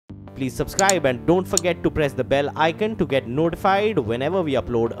please subscribe and don't forget to press the bell icon to get notified whenever we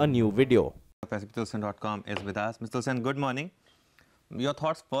upload a new video. Tulsian.com is with us. Mr. Tulsian, good morning. Your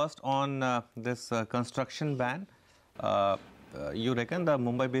thoughts first on this construction ban. You reckon the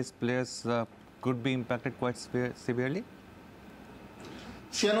Mumbai-based players could be impacted quite severely?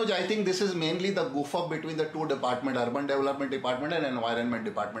 See, Anuj, I think this is mainly the goof up between the two departments, Urban Development Department and Environment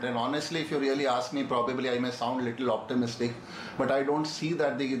Department. And honestly, if you really ask me, probably I may sound a little optimistic, but I don't see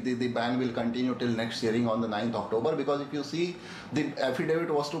that the ban will continue till next hearing on the 9th October, because if you see, the affidavit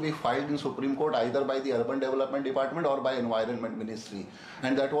was to be filed in Supreme Court either by the Urban Development Department or by Environment Ministry.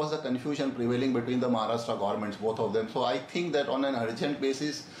 And that was the confusion prevailing between the Maharashtra governments, both of them. So I think that on an urgent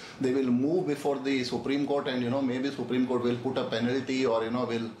basis, they will move before the Supreme Court, and maybe Supreme Court will put a penalty or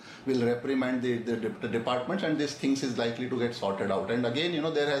will reprimand the departments, and these things is likely to get sorted out. And again,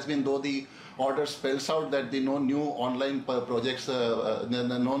 there has been, though the order spells out that no new online projects,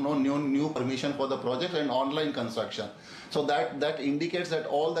 no new permission for the projects and online construction. So that indicates that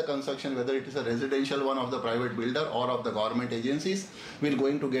all the construction, whether it is a residential one of the private builder or of the government agencies, will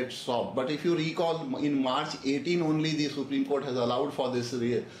going to get stopped. But if you recall, in March 18 only the Supreme Court has allowed for this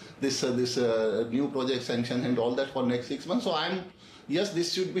new project sanction and all that for next 6 months. So yes,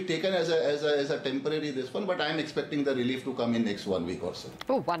 this should be taken as a temporary this one, but I am expecting the relief to come in next 1 week or so.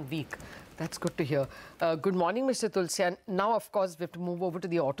 Oh, 1 week. That's good to hear. Good morning, Mr. Tulsian. Now, of course, we have to move over to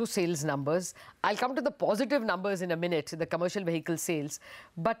the auto sales numbers. I'll come to the positive numbers in a minute, the commercial vehicle sales.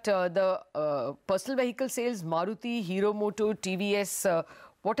 But the personal vehicle sales, Maruti, Hero Moto, TVS,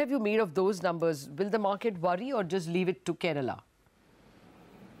 what have you made of those numbers? Will the market worry or just leave it to Kerala?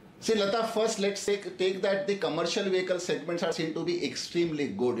 See, Lata, first let's take that the commercial vehicle segments are seen to be extremely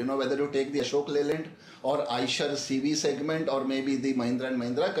good. Whether you take the Ashok Leyland or Eicher CV segment or maybe the Mahindra &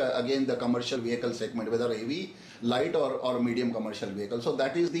 Mahindra, again the commercial vehicle segment, whether heavy, light or medium commercial vehicle. So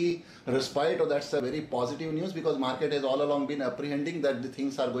that is the respite, or that's a very positive news, because market has all along been apprehending that the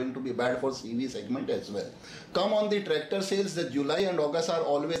things are going to be bad for CV segment as well. Come on the tractor sales, the July and August are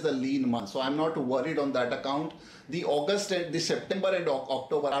always the lean months. So I'm not worried on that account. The August and the September and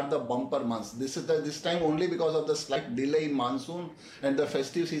October are the bumper months. This time only because of the slight delay in monsoon and the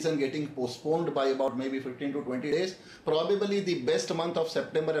festive season getting postponed by about maybe 15 to 20 days. Probably the best month of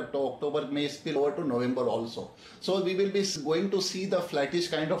September up to October may spill over to November also. So we will be going to see the flattish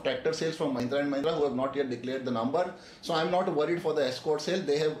kind of tractor sales from Mahindra & Mahindra, who have not yet declared the number. So I'm not worried for the escort sale.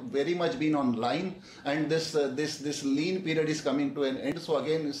 They have very much been online, and this lean period is coming to an end. So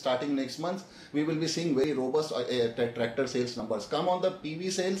again, starting next month, we will be seeing very robust tractor sales numbers. Come on the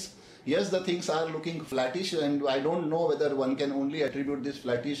PV sales. Yes, the things are looking flattish, and I don't know whether one can only attribute this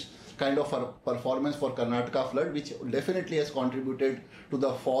flattish kind of performance for Karnataka flood, which definitely has contributed to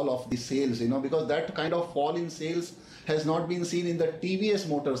the fall of the sales, because that kind of fall in sales has not been seen in the TVS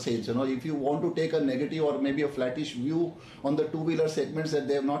motor sales. If you want to take a negative or maybe a flattish view on the two-wheeler segments, that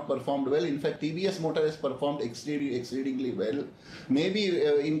they have not performed well. In fact, TVS motor has performed exceedingly well. Maybe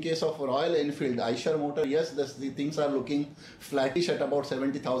in case of Royal Enfield, Eicher motor, yes, the things are looking flattish at about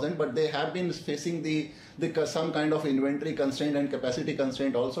 70,000, but they have been facing some kind of inventory constraint and capacity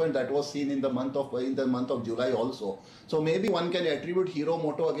constraint also, and that was seen in the month of July also. So maybe one can attribute Hero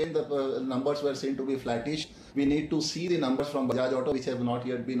Moto, again the numbers were seen to be flattish. We need to see the numbers from Bajaj Auto, which have not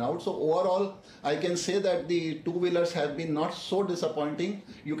yet been out. So overall, I can say that the two-wheelers have been not so disappointing.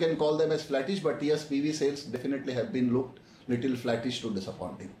 You can call them as flattish, but yes, PV sales definitely have been looked little flattish to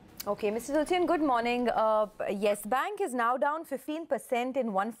disappointing. Okay, Mr. Tulsian, good morning. Yes Bank is now down 15%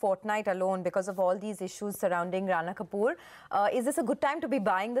 in one fortnight alone because of all these issues surrounding Rana Kapoor. Is this a good time to be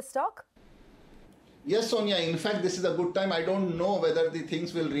buying the stock? Yes, Sonia. In fact, this is a good time. I don't know whether the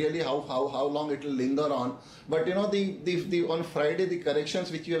things will really how long it will linger on. But on Friday, the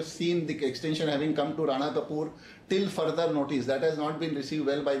corrections which you have seen, the extension having come to Rana Kapoor till further notice, that has not been received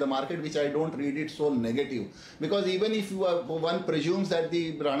well by the market, which I don't read it so negative. Because even if one presumes that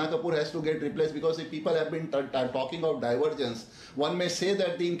the Rana Kapoor has to get replaced, because if people have been talking of divergence, one may say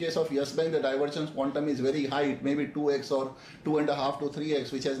that in case of Yes Bank, the divergence quantum is very high. It may be 2x or 2.5 to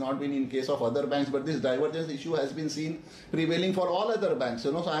 3x, which has not been in case of other banks. But this divergence issue has been seen prevailing for all other banks.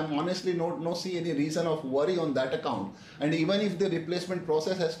 So I'm honestly no see any reason of worry on that account. And even if the replacement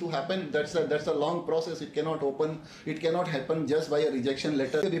process has to happen, that's a long process. It cannot happen just by a rejection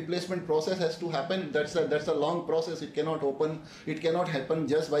letter. The replacement process has to happen. That's a long process. It cannot happen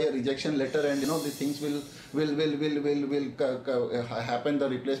just by a rejection letter. And the things will happen. The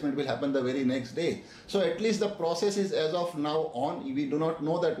replacement will happen the very next day. So at least the process is as of now on. We do not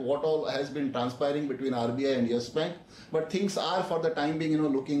know that what all has been transpiring sparring between RBI and Yes Bank. But things are for the time being,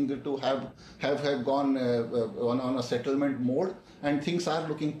 looking to have gone on a settlement mode, and things are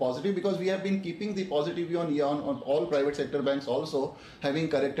looking positive because we have been keeping the positive view on all private sector banks also, having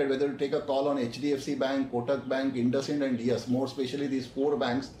corrected whether to take a call on HDFC Bank, Kotak Bank, IndusInd and Yes, more especially these 4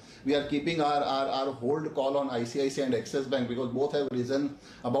 banks. We are keeping our hold call on ICICI and Axis Bank because both have risen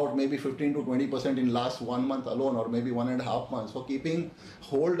about maybe 15 to 20% in last 1 month alone, or maybe 1.5 months. So keeping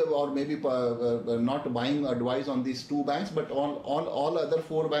hold or maybe not buying advice on these 2 banks, but on all other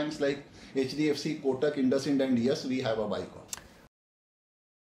 4 banks like HDFC, Kotak, IndusInd and Yes, we have a buy call.